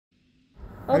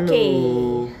Okay.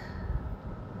 Hello.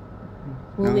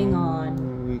 Moving Now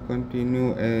on. we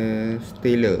continue as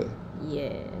Taylor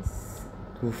Yes.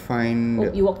 to find.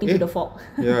 Oh, you walked into the fog.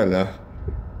 Yeah lah.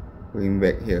 Going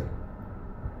back here.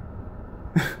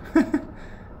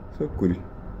 So cool.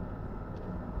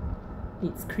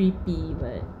 It's creepy,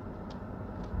 but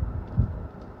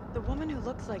The woman who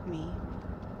looks like me.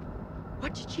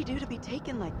 What did she do to be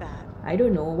taken like that? I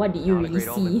don't know. What did you Not a really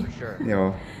great omen see? for sure,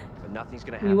 Yeah. but nothing's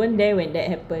gonna We happen. weren't there when that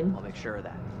happened. I'll make sure of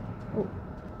that. Oh,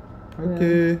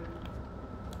 Okay.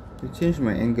 I change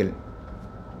my angle.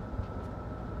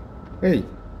 Hey.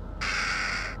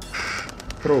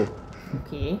 Pro.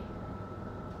 okay.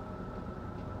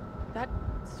 That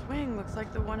swing looks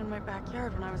like the one in my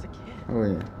backyard when I was a kid. Oh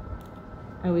yeah.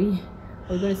 Are we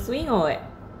gonna swing or what?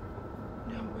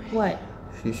 No way. What?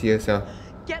 She see herself.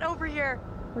 Get over here!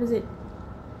 What is it?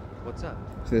 What's up?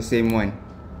 It's the same one.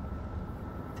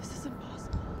 This is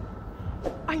impossible.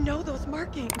 I know those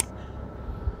markings.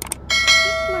 This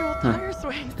is my old Huh. tire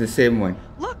swing. It's the same one.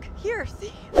 Look, here,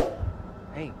 see?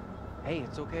 Hey,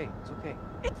 it's okay. It's okay.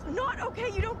 It's not okay,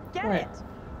 you don't get What? it.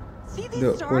 See these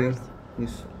The stars? whole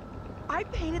is I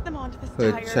painted them onto this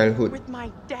Her tire childhood. with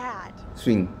my dad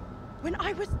swing. when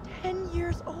I was 10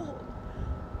 years old.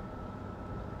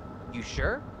 You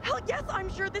sure? Hell yes, I'm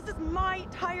sure this is my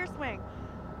tire swing.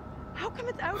 How come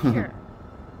it's out here?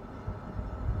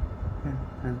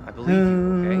 I believe you,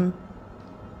 okay?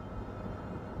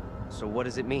 So what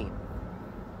does it mean?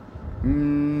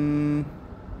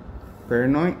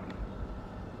 Paranoid?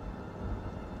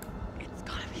 It's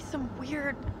gotta be some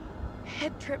weird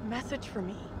head trip message for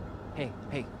me. Hey,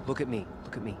 look at me.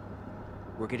 Look at me.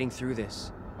 We're getting through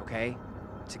this, okay?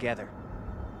 Together.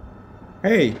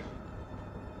 Hey!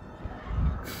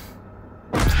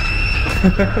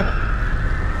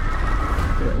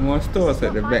 That monster was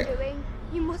at the back.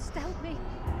 You must help me.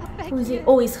 I beg Who is you. it?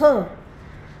 Oh, it's her.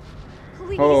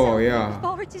 Please Oh, help me yeah.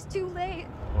 before it is too late.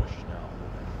 Hush now,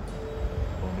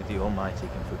 woman. Only the Almighty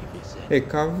can forgive your sin. Hey,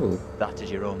 cover. That is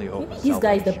your only hope. Maybe of this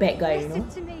guy is the salvation. bad guy, you know? Listen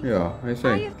to me. Yeah, I I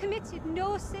say. have committed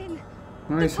no sin.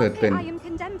 I The puppet I certain. am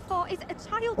condemned for is a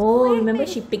child's Oh, remember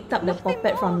plaything. she picked up the Nothing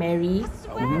puppet from more. Mary? I I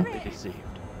swear will not be it. deceived.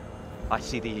 I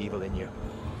see the evil in you.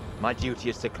 My duty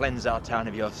is to cleanse our town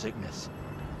of your sickness.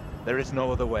 There is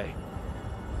no other way.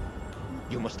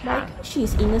 You must Like, hang.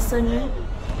 she's innocent, right?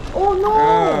 Oh no!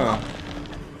 Ah!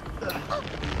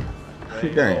 She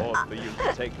Pray, died. Lord, for you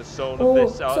to take the soul of Oh,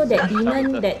 this, our so that sick demon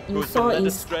Tabitha, that you who's saw been led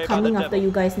is astray by coming the after devil,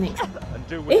 you guys next. and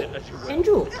do with Eh, it as you will.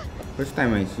 Andrew! First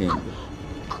time I see him.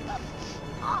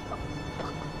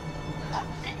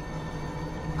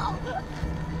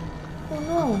 Oh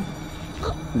no!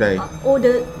 Die. Oh,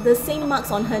 the same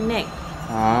marks on her neck.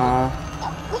 Ah.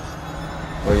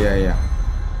 Oh yeah.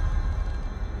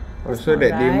 Oh, so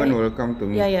that demon Alright. will come to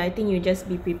me. Yeah, I think you just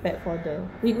be prepared for the...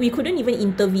 We couldn't even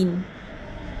intervene.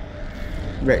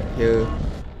 Back here.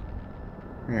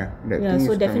 Yeah, that Yeah, thing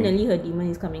so is definitely her demon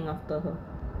is coming after her.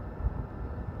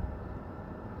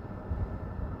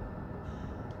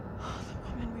 Oh, the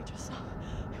woman we just saw.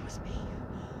 It was me.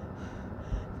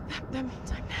 That means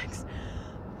I'm next.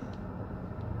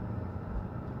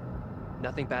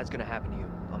 Nothing bad's gonna happen to you.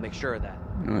 I'll make sure of that.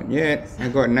 coming. Not yet. I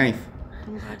got knife.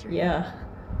 I'm glad you're Yeah.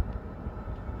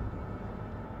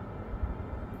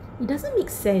 It doesn't make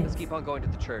sense. Let's keep on going to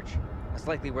the church. That's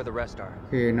likely where the rest are.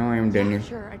 Okay, now I'm here. Daniel. Yeah,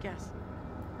 sure, I guess.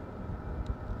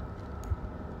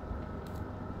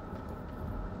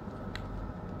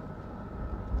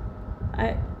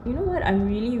 You know what? I'm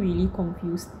really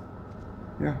confused.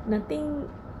 Yeah, Nothing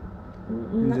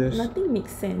Just- nothing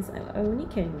makes sense. I only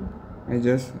can... I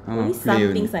just Only play some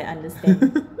only. things I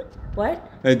understand. What?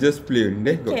 I just play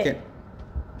only. There got Cat. cat.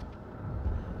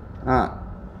 Ah,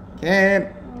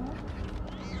 cat.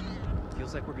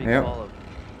 Feels like we're being Yep. followed.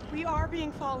 We are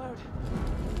being followed.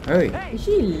 Hey, Is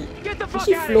she... Get the Is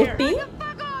she floating?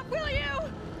 Fuck off, will you?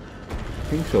 I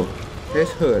think so.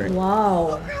 That's her. Right?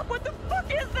 Wow. Crap, what the fuck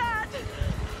is that?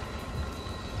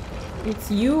 It's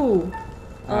you.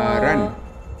 Run.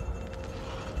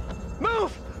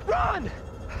 Move! Run!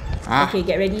 Ah, Okay,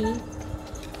 get ready.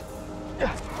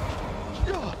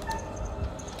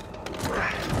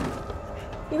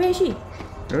 Hey, where is she?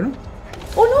 don't know.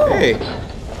 Oh no! Hey,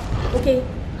 Okay,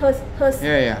 hers.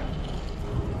 yeah.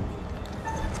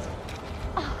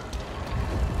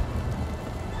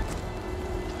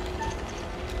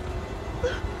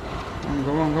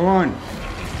 Come on.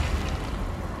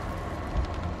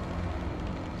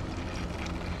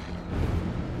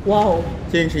 Wow.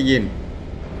 Change again.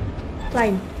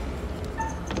 Climb.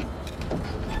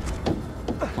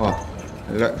 Oh,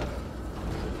 a lot.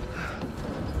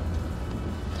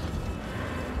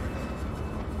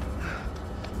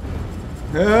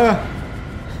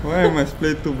 Why I must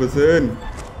play 2%?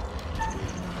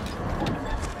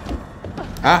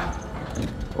 Ah!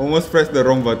 Almost pressed the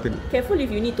wrong button. Careful if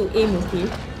you need to aim, okay?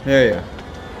 Yeah.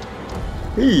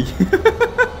 Hey!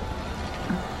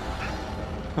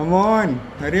 Come on!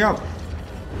 Hurry up!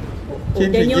 Oh,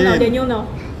 Change Daniel now, again. Daniel now.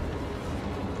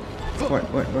 What?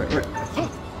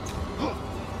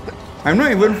 I'm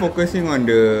not even focusing on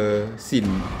the scene.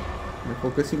 I'm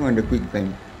focusing on the quick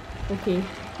time. Okay,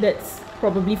 that's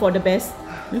probably for the best.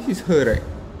 This is her, right?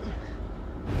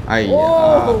 Ayah.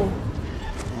 Oh!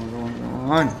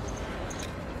 Come on.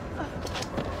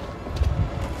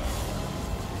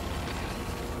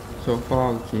 So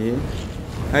far, okay.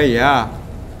 Ayah.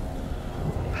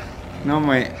 Now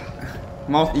my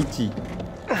mouth itchy.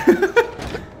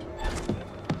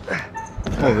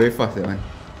 Oh, very fast that one.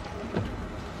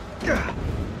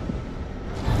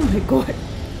 Oh my god.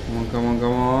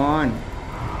 Come on.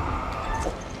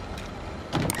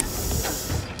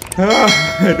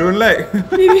 I don't like.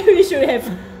 Maybe we should have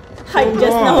hide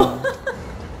just now.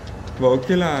 But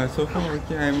okay lah, so far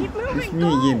okay. It's me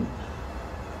again.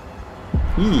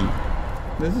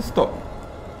 Doesn't stop.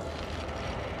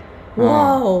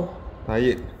 Wow.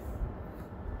 Tired.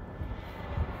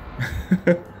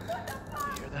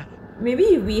 Maybe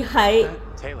if we hide,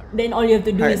 Taylor. then all you have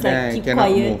to do Hide is then like I keep cannot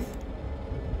quiet. move.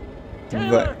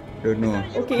 But don't know.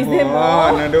 Okay, is there more?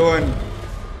 Another one.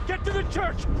 Get to the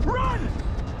church! Run!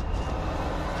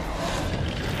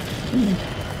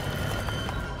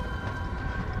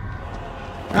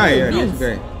 Yeah, this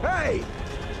Vince. guy. Hey!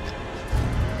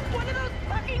 One of those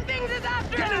fucking things is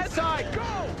after Get us! inside! Go!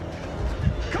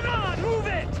 Come on, move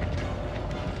it!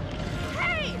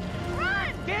 Hey!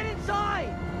 Run! Get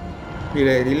inside! He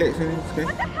like relax on this guy.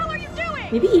 What the hell are you doing?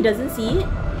 Maybe he doesn't see it.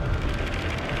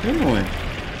 Don't know eh.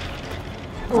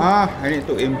 Oh. I need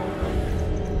to aim.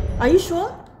 Are you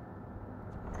sure?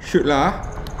 Shoot lah.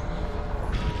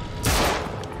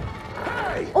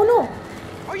 Hey! Oh no!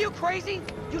 Are you crazy?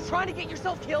 You trying to get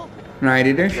yourself killed? No, I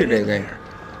didn't shoot that guy.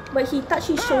 But he touched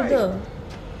his shoulder.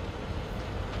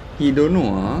 He don't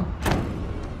know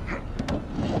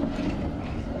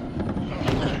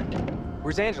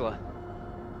Where's Angela?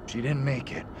 She didn't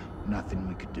make it. Nothing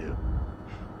we could do.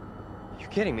 You're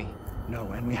kidding me.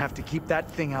 No, and we have to keep that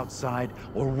thing outside,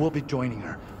 or we'll be joining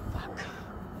her. Fuck.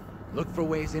 Look for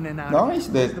ways in and out. That one is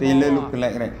the Close them Taylor all off.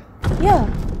 lookalike, right? Yeah.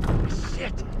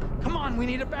 Shit! Come on, we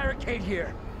need a barricade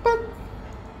here.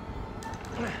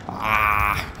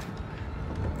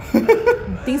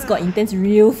 Things got intense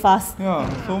real fast. Yeah,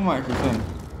 so much this one.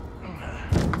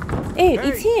 Hey,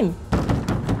 it's him.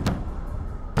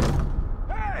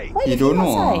 Hey! Why He is he don't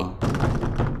know outside?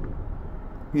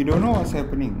 He don't know what's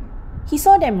happening. He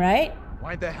saw them, right?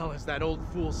 Why the hell is that old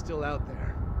fool still out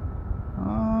there?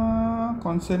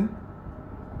 Concern.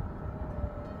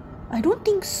 I don't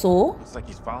think so. Looks like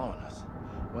he's following us.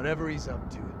 Whatever he's up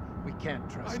to, we can't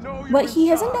trust him. know But he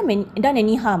hasn't done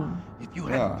any harm. If you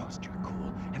Yeah. hadn't lost your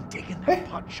cool and taken that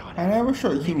pot shot I at never him,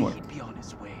 shot him maybe what? he'd be on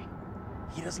his way.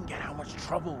 He doesn't get how much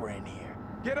trouble we're in here.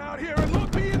 Get out here and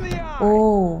look me in the eye!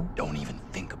 Oh. Don't even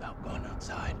think about going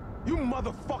outside. You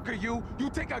motherfucker, you!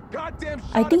 You take a goddamn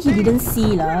shot I think at he me? didn't see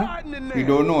Quit lah. hiding in He there.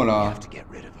 don't know We lah. have to get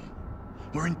rid of him.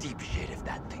 We're in deep shit if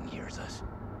that thing hears us.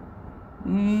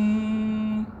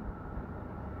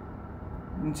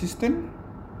 Insistent?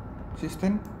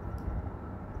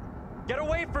 Get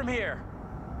away from here!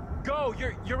 Go!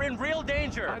 You're in real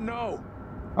danger! I know.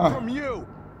 From you!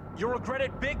 You'll regret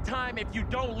it big time if you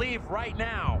don't leave right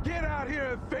now! Get out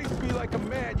here and face me like a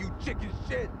man, you chicken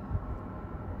shit!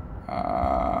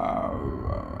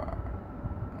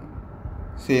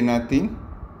 Say nothing.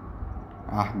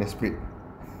 Desperate.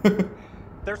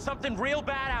 There's something real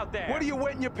bad out there! What are you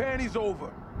wetting your panties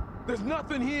over? There's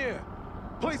nothing here!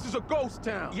 Place is a ghost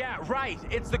town! Yeah, right!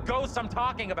 It's the ghosts I'm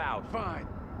talking about! Fine.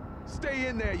 Stay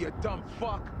in there, you dumb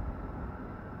fuck!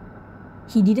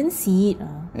 He didn't see it.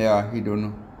 Yeah, he don't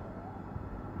know.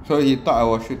 So he thought I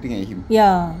was shooting at him.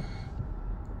 Yeah.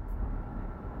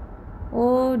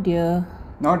 Oh dear.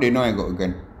 Now they know I got a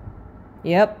gun.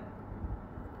 Yep.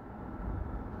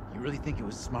 You really think it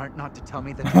was smart not to tell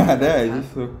me that? That is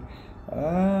just so.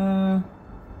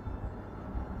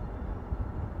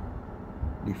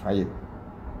 They fired.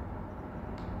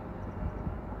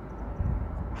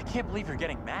 I can't believe you're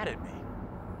getting mad at me.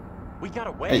 We got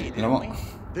away, Hey, didn't lama. we?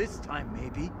 This time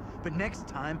maybe, but next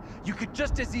time you could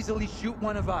just as easily shoot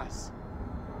one of us.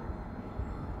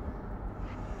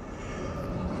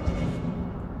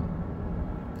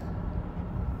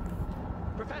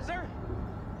 Professor?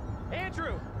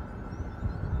 Andrew!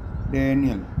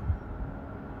 Daniel.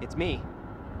 It's me.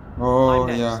 Oh I'm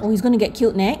next. yeah. Oh, he's gonna get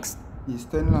killed next? His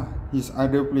turn lah. His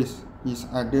other place. His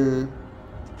other...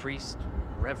 The priest,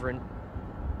 reverend,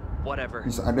 whatever.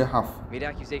 His other half. Made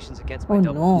accusations against Oh my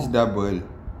double. His no. double.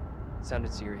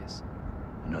 Sounded serious.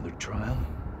 Another trial?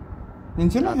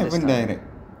 Angela Not this haven't time. died, right?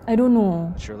 I don't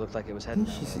know. Sure looked like it was I heading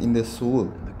think that she's way. in the soul.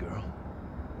 And the girl?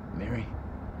 Mary?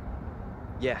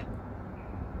 Yeah.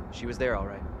 She was there all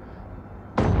right.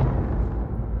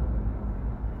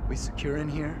 We secure in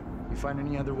here? You find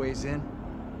any other ways in?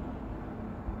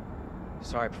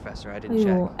 Sorry, Professor, I didn't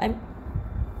Aiyo, check.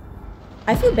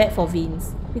 I feel bad for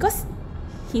Vince because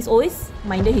he's always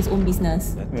minded his own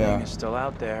business. That Yeah. thing is still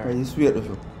out But there. he's weird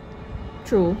also.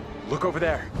 True. Look over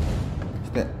there. Is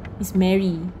that... It's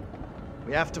Mary.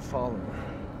 We have to follow her.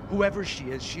 Whoever she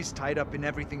is, she's tied up in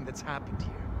everything that's happened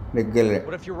here. The girl, right?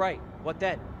 What if you're right? What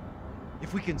then?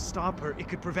 If we can stop her, it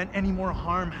could prevent any more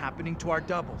harm happening to our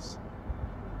doubles.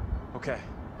 Okay.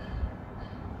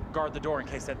 Guard the door in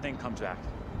case that thing comes back.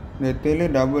 The Taylor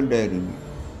double died.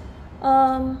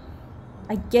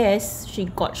 I guess she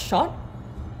got shot.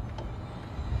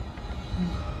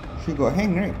 She got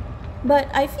hanged, right? But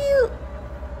I feel,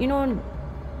 you know,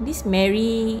 this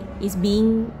Mary is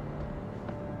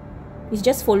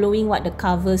just following what the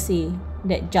cover say.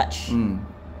 That judge,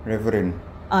 Reverend.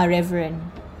 Reverend.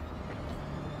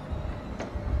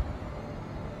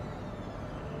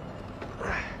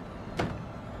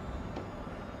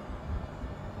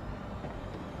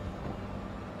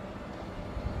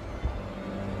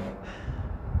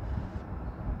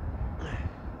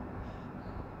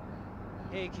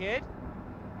 Hey, kid?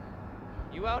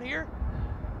 You out here?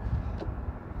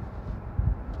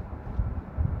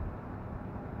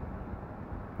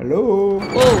 Hello?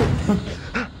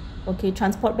 Oh! Okay,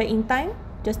 transport back in time?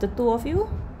 Just the two of you?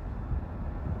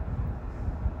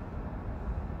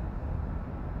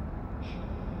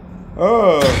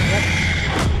 Oh!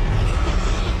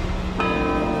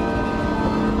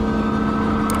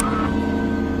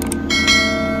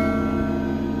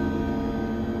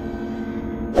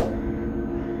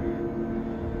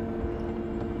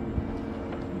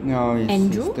 No, it's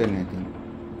Andrew? his turn, I think.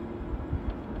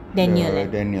 Daniel,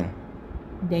 Daniel.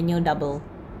 Daniel double.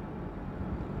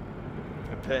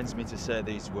 It pains me to say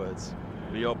these words,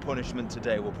 but your punishment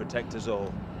today will protect us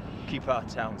all. Keep our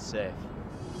town safe.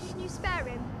 Can you spare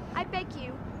him? I beg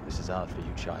you. This is hard for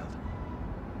you, child.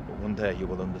 But one day you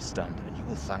will understand, and you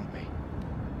will thank me.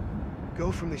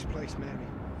 Go from this place, Mary.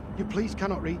 Your pleas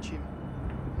cannot reach him.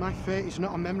 My fate is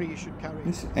not a memory you should carry.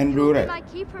 It's Andrew, right? My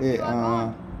keeper if you are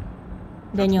gone.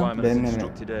 Daniel. That's why I Daniel.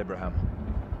 instructed Abraham.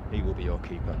 He will be your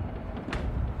keeper.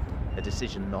 A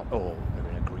decision not all are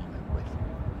in agreement with.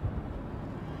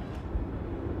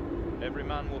 Every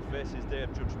man will face his day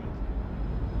of judgment.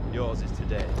 Yours is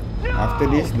today. After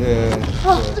this,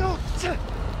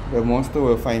 the monster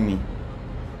will find me.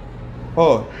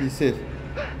 Oh, he's safe.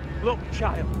 Look,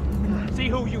 child. See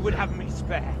who you would have me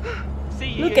spare.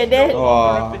 See Look at that.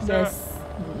 Oh. That's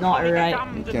not right.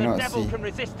 Damned You and cannot the devil see. can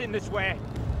resist in this way.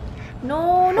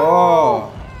 No, no.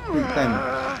 Oh! Quick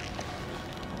time.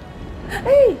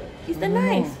 Hey, it's the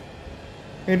knife.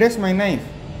 Hey, that's my knife.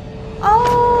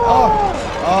 Oh.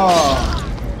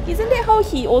 Oh! Isn't that how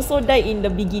he also died in the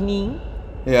beginning?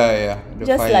 Yeah. The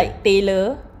Just fire. like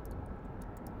Taylor.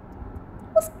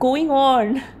 What's going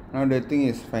on? Now the thing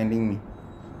is finding me.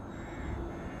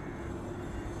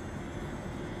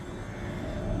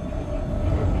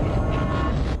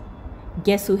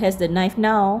 Guess who has the knife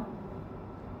now?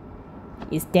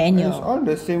 It's Daniel. It's all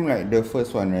the same like the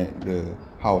first one, right? The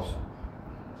house.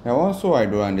 That one also I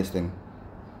don't understand.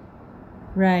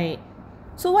 Right.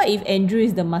 So what if Andrew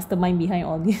is the mastermind behind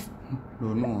all this?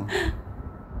 Don't know.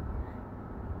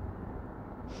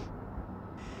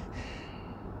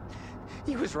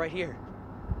 He was right here.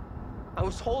 I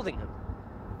was holding him.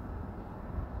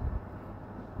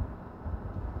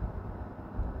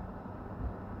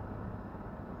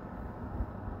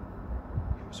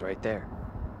 He was right there.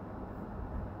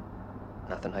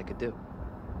 Nothing I could do.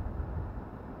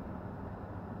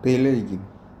 Taylor again.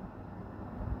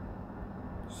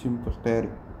 Sympathetic.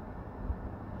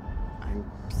 I'm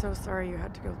so sorry you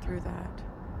had to go through that.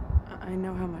 I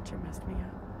know how much it messed me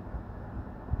up.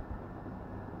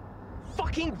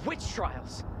 Fucking witch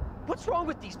trials! What's wrong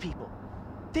with these people?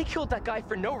 They killed that guy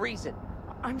for no reason.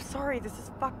 I'm sorry, this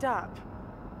is fucked up.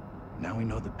 Now we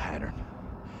know the pattern.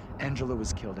 Angela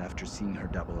was killed after seeing her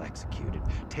double executed.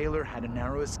 Taylor had a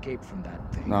narrow escape from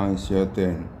that thing. Now it's your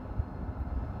turn.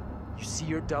 You see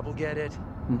your double get it,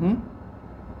 Mm-hmm.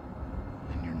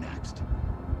 and you're next.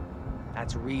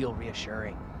 That's real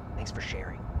reassuring. Thanks for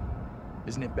sharing.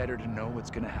 Isn't it better to know what's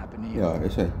gonna happen to you? Yeah,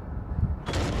 that's right.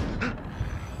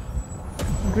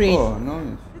 Great. Oh,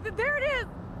 nice. There it is!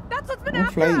 That's what's been I'm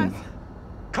after flying. us.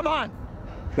 Come on!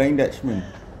 Flying Dutchman.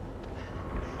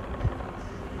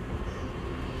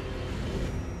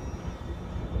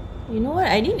 You know what?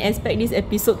 I didn't expect this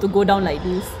episode to go down like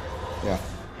this. Yeah.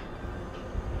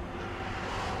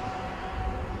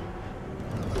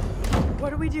 What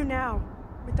do we do now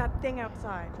with that thing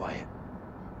outside? Quiet.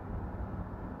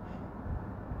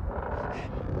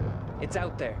 It's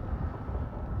out there.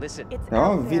 Listen. It's Oh,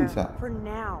 out there Vince, ah. for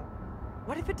now.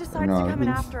 What if it decides No, to come in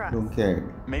Vince after us? don't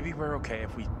care. Maybe we're okay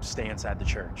if we stay inside the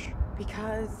church.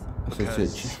 Because It's a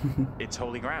church. It's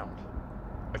holy ground.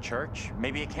 A church?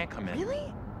 Maybe it can't come in.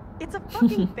 really? It's a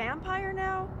fucking vampire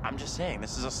now? I'm just saying,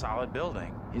 this is a solid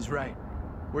building. He's right.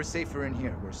 We're safer in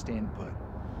here. We're staying put.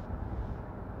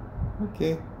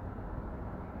 Okay.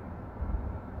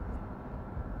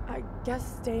 I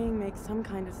guess staying makes some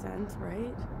kind of sense,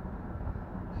 right?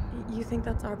 You think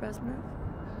that's our best move?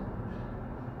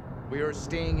 We are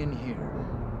staying in here.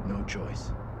 No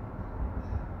choice.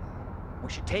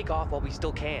 We should take off while we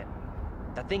still can.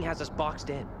 That thing has us boxed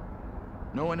in.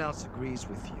 No one else agrees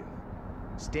with you.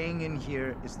 Staying in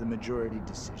here is the majority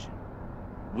decision.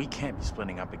 We can't be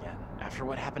splitting up again. After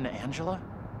what happened to Angela?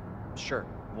 Sure,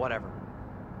 whatever.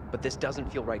 But this doesn't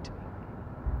feel right to me.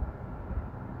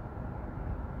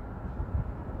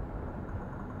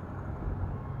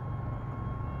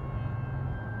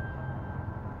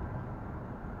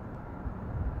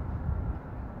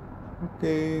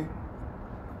 Okay.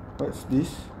 What's this?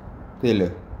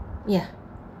 Taylor. Yeah.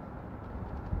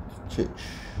 Church.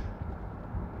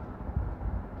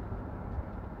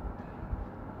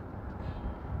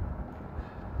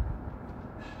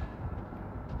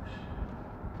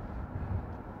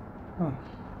 Huh.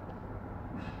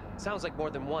 Sounds like more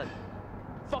than one.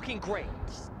 Fucking great.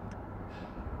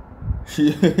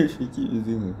 She keeps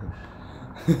using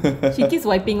her. She keeps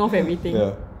wiping off everything.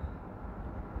 Yeah.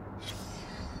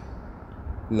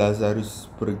 Lazarus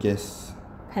Burgess.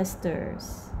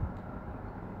 Pesters.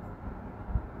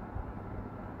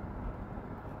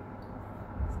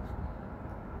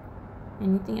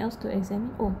 Anything else to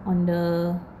examine? Oh, on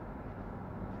the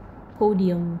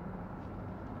podium.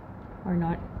 Or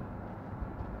not.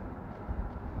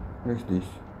 Where's this?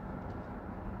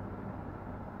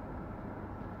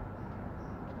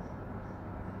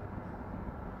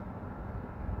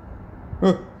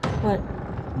 Oh, What?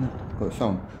 got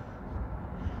sound.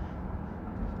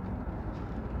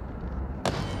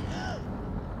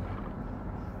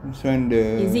 This one the...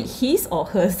 Is it his or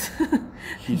hers?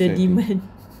 His, The I think. demon.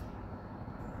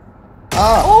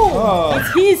 Ah! Oh!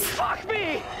 It's his! Fuck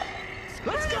me!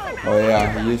 Let's go! Oh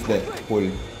yeah, he used that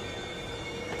pole.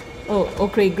 Oh,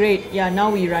 okay, great. Yeah, now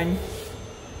we run.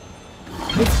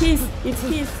 It's his! It's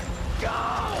his!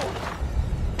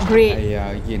 Great. Yeah,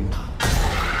 again.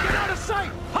 Get out of sight!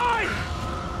 Hide!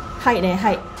 Hide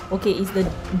hide. Okay, it's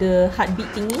the heartbeat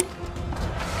thingy.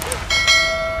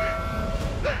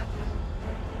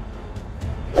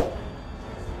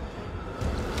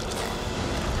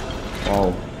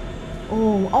 Wow.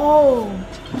 Oh!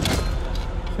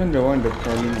 This one the one the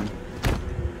crawling one.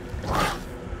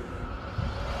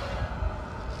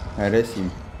 Ah, that's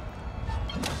him.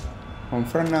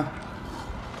 Confront lah.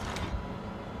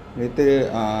 Later,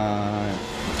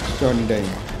 John die.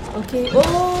 Okay.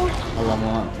 Oh!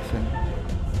 Alamak, this one.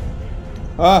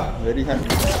 Ah, very hard.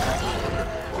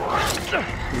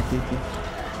 Okay.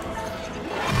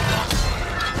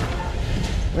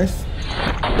 Where's...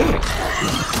 Hey!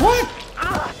 What?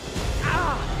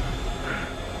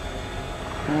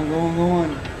 Go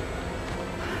on.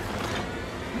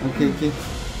 Okay.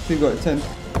 Still got chance.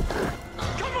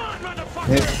 Come on, motherfucker!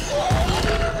 Yes.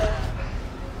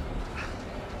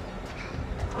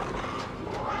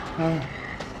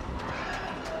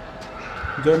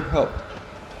 John, help.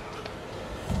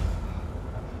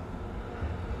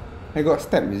 I got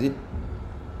stabbed, is it?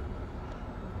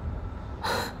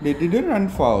 They didn't run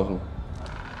far also.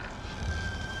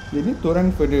 They need to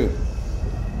run further.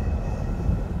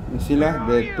 You see lah,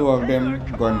 the two of them Taylor,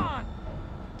 come gone. on!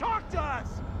 Talk to us!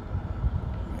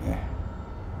 Yeah.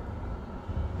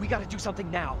 We gotta do something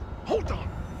now. Hold on!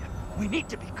 We need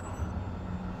to be calm.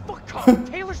 Fuck Carl.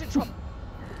 Taylor's in trouble.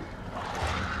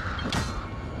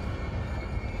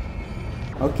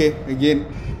 Okay, again.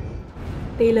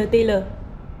 Taylor.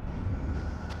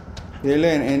 Taylor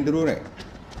and Andrew, right?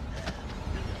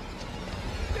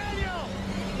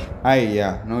 Hi,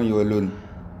 yeah, now you alone.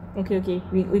 Okay.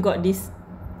 We got this.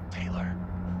 Taylor.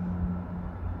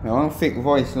 That one fake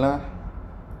voice lah.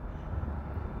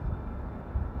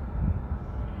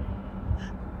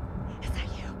 Is that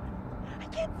you? I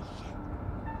can't see shit.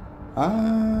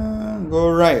 Go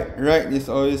right. Right is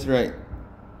always right.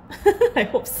 I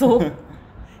hope so.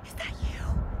 Is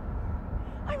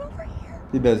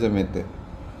It doesn't matter.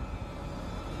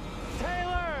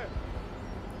 Taylor!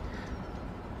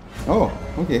 Oh,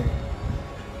 okay.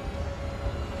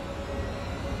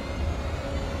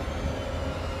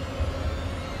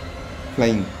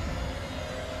 Flying.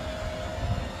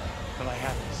 Well, I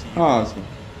have to see you. Ah, okay.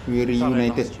 We Thought I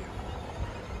reunited. lost you.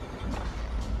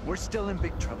 We're still in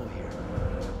big trouble here.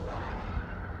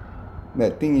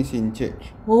 That thing is in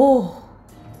church. Oh.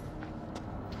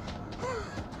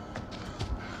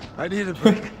 I need a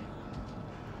break.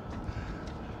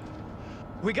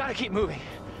 We gotta keep moving.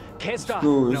 Can't stop.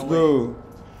 Go, let's No go.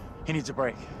 He needs a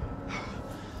break.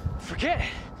 Forget it.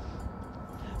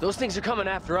 Those things are coming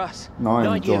after us. Now I'm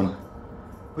not you. John.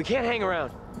 We can't hang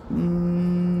around.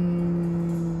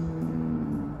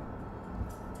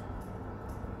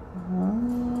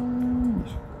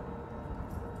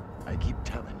 I keep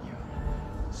telling you,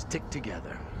 stick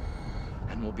together,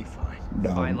 and we'll be fine.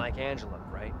 Fine like Angela,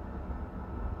 right?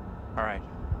 All right.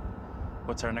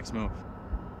 What's our next move?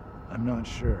 I'm not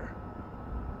sure.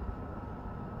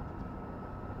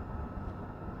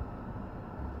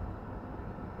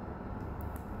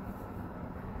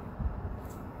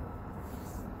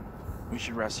 We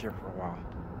should rest here for a while.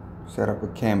 Set up a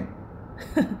camp.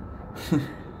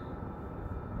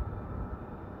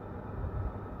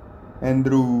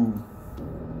 Andrew.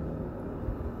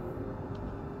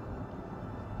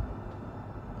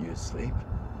 You asleep?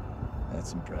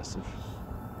 That's impressive.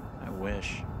 I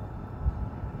wish.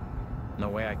 No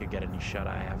way I could get any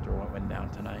shut-eye after what went down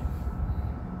tonight.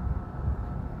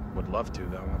 Would love to,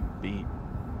 though. I'm beat.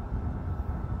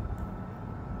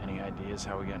 Any ideas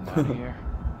how we get out of here?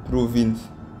 Through Vince.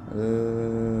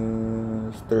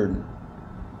 Stern.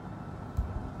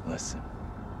 Listen.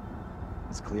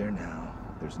 It's clear now.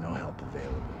 There's no help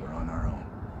available. We're on our own.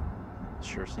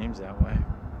 Sure seems that way.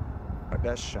 Our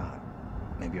best shot,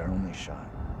 maybe our only shot,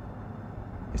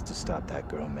 is to stop that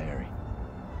girl, Mary.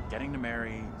 Getting to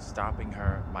Mary, stopping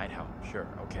her, might help, sure,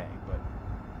 okay, but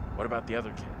what about the other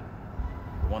kid?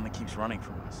 The one that keeps running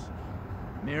from us?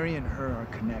 Mary and her are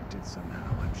connected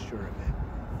somehow, I'm sure of it.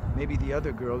 Maybe the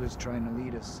other girl is trying to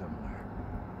lead us somewhere.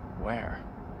 Where?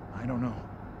 I don't know.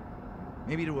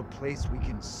 Maybe to a place we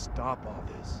can stop all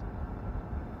this.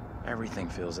 Everything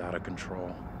feels out of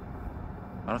control.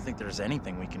 I don't think there's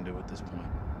anything we can do at this point.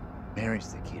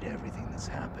 Mary's the key to everything that's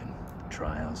happened. The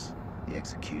trials, the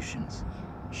executions.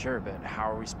 Sure, but how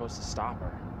are we supposed to stop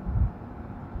her?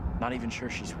 Not even sure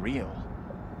she's real.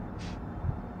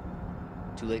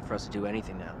 Too late for us to do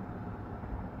anything now.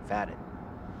 We've had it.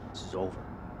 This is over.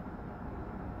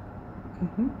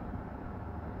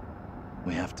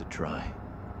 We have to try.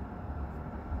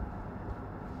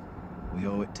 We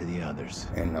owe it to the others.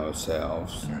 And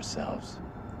ourselves. And ourselves.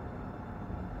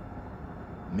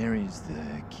 Mary's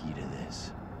the key to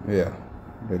this. Yeah,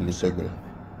 the little girl.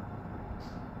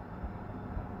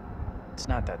 It's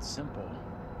not that simple.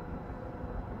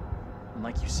 And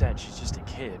like you said, she's just a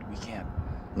kid. We can't...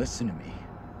 Listen to me.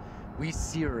 We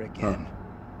see her again.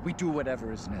 We do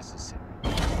whatever is necessary.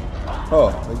 Oh,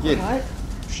 again. What?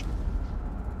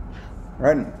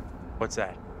 Run. What's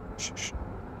that? Shh, shh.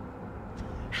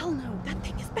 Hell no, that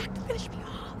thing is back to finish me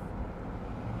off.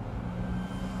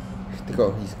 Take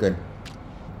out his gun.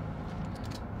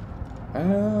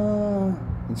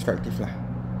 Instructive lah.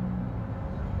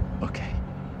 Okay.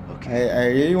 Okay. I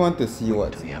really want to see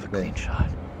what's Do we have a there. clean shot?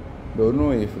 Don't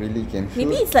know if really can shoot.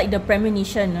 Maybe it's like the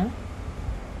premonition, huh?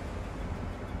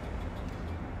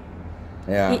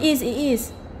 Yeah. It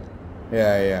is.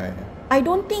 Yeah. I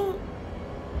don't think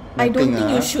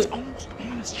you should.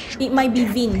 It might be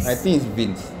Vince. I think it's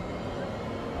Vince.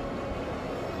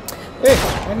 Hey,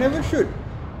 I never shoot.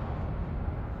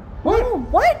 What? Oh,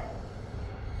 what?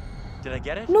 Did I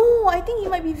get it? No, I think it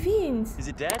might be Vince. Is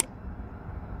it dead?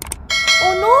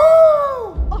 Oh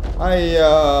no!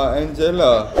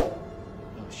 Angela.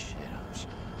 Oh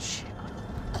shit.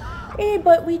 Eh,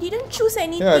 but we didn't choose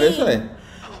anything. Yeah, that's why.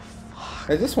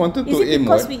 I just wanted Is to it aim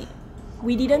because what?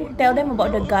 we didn't tell them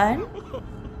about the gun?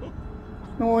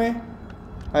 No way.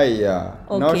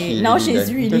 Okay, now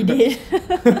she's really dead.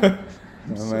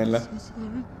 Never mind lah.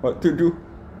 What to do?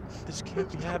 This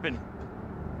can't be happening.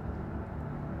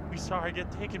 We saw her get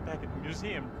taken back at the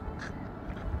museum.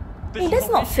 Hey, that's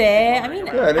not fair. I mean,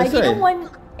 Yeah, I that's didn't why.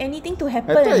 want anything to I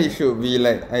thought it happen. should be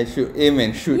like I should aim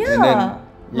and shoot and then. Yeah,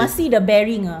 must see the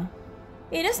bearing.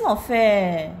 Hey, that's not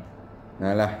fair.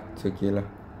 Nah lah, it's okay lah.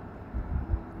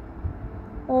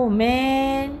 Oh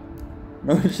man,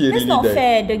 No, she that's really not died.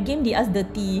 fair. The game did us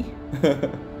dirty.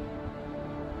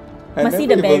 I Must see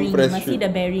never the even bearing. pressed Must see shoot. the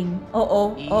bearing.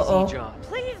 Oh. Easy, John.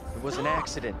 Please. It was an stop.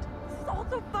 accident. This is all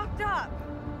so fucked up.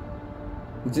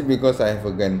 Is it because I have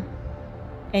a gun?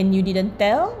 And you didn't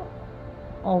tell?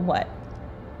 Or what?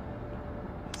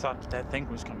 I thought that thing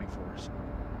was coming for us.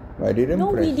 I didn't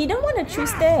No, press. we didn't want to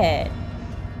choose that.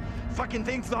 Fucking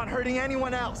thing's not hurting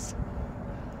anyone else.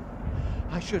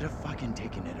 I should have fucking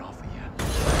taken it off of you.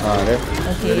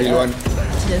 That's Okay, the real one.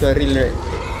 just- The real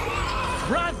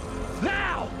right. Run!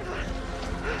 Now!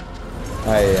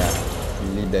 Yeah.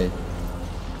 Really die.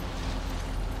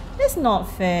 That's not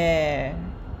fair.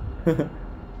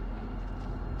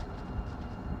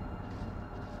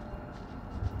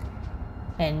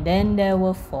 And then there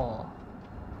were 4.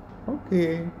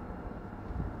 Okay.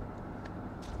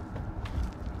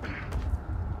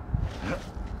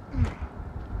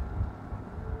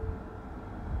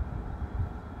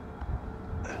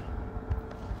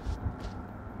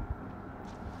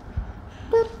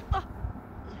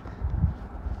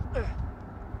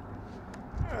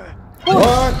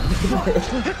 What?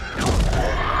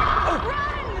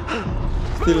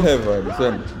 Still have this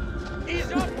one.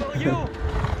 Ease up, will you?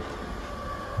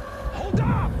 Hold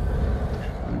up!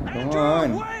 Come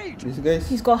on. This guy's.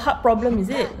 He's got a heart problem, is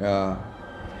it? Yeah.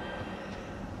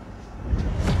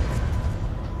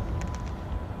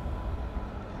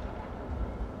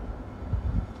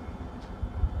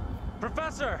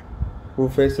 Professor!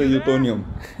 Professor Utonium.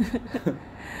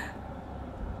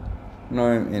 Now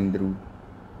I'm Andrew.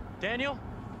 Daniel?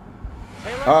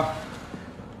 Taylor? Ah.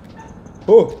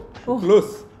 Oh,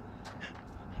 close.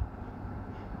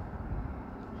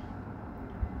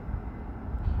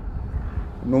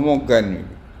 No more gun.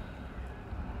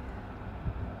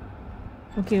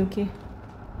 Okay.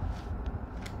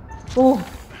 Oh,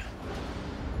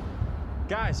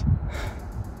 Guys!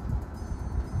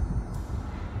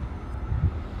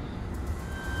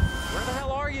 Where the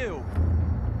hell are you?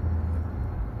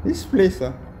 This place,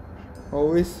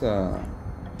 always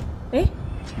eh?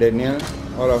 Daniel,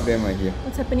 all of them are here.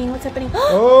 What's happening?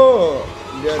 Oh,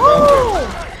 they are double.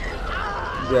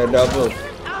 They are double.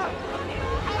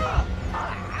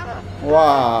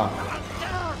 Wow.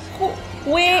 Oh,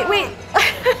 wait.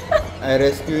 I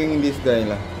rescuing this guy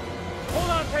lah. Hold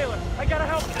on, Taylor! I gotta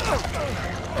help!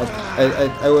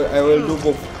 I will do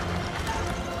both.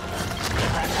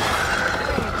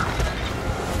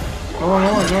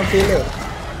 No, Taylor.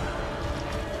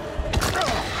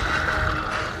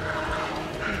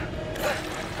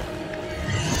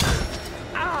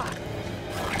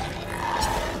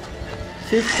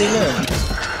 Save Taylor.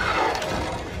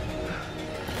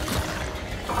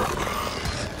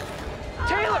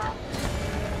 Taylor!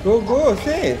 Go,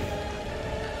 save.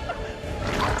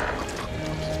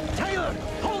 Taylor!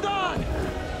 Hold on!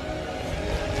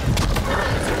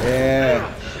 Yeah.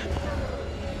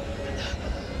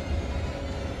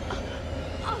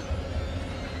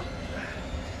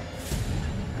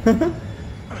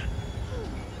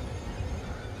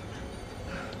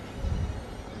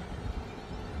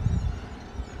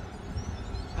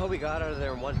 How we got out of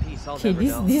there in one piece, I'll Okay, never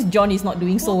know. this John is not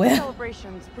doing so well.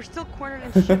 Celebrations. We're still cornered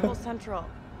in Shithole Central.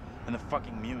 And the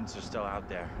fucking mutants are still out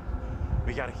there.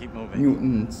 We gotta keep moving.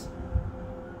 Mutants.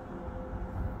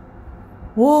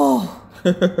 Whoa.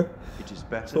 It is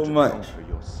better So to much. conquer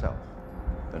yourself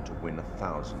than to win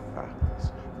 1,000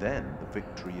 battles. Then the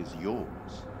victory is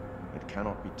yours. It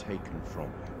cannot be taken from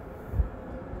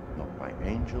you. Not by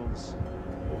angels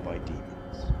or by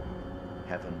demons.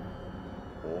 Heaven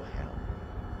or hell.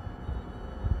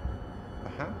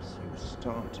 Perhaps you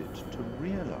started to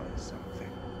realize something.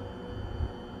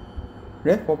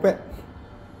 Red Puppet.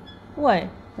 What?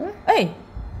 Huh? Hey.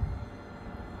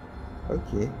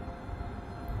 Okay.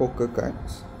 Poker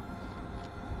cards.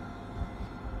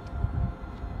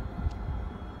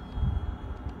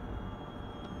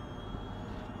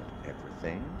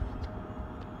 Everything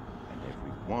and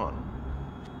everyone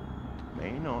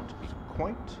may not be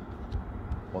quite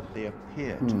what they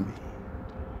appear to be.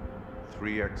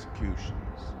 3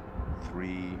 executions,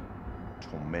 3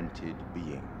 tormented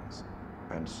beings,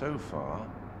 and so far,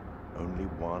 only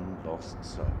 1 lost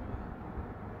soul.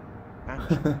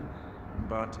 And,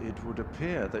 but it would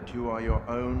appear that you are your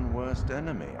own worst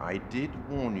enemy. I did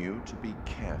warn you to be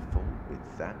careful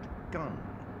with that gun.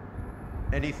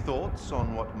 Any thoughts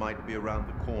on what might be around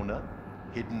the corner,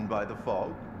 hidden by the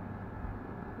fog?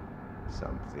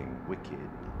 Something wicked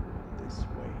this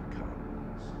way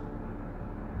comes.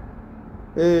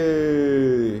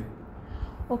 Hey.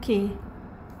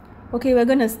 Okay, we're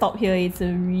gonna stop here. It's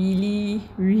a really,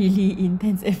 really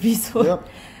intense episode. Yep.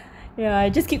 Yeah, I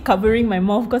just keep covering my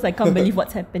mouth because I can't believe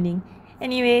what's happening.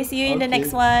 Anyway, see you in the Okay,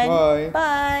 next one. bye.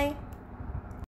 Bye.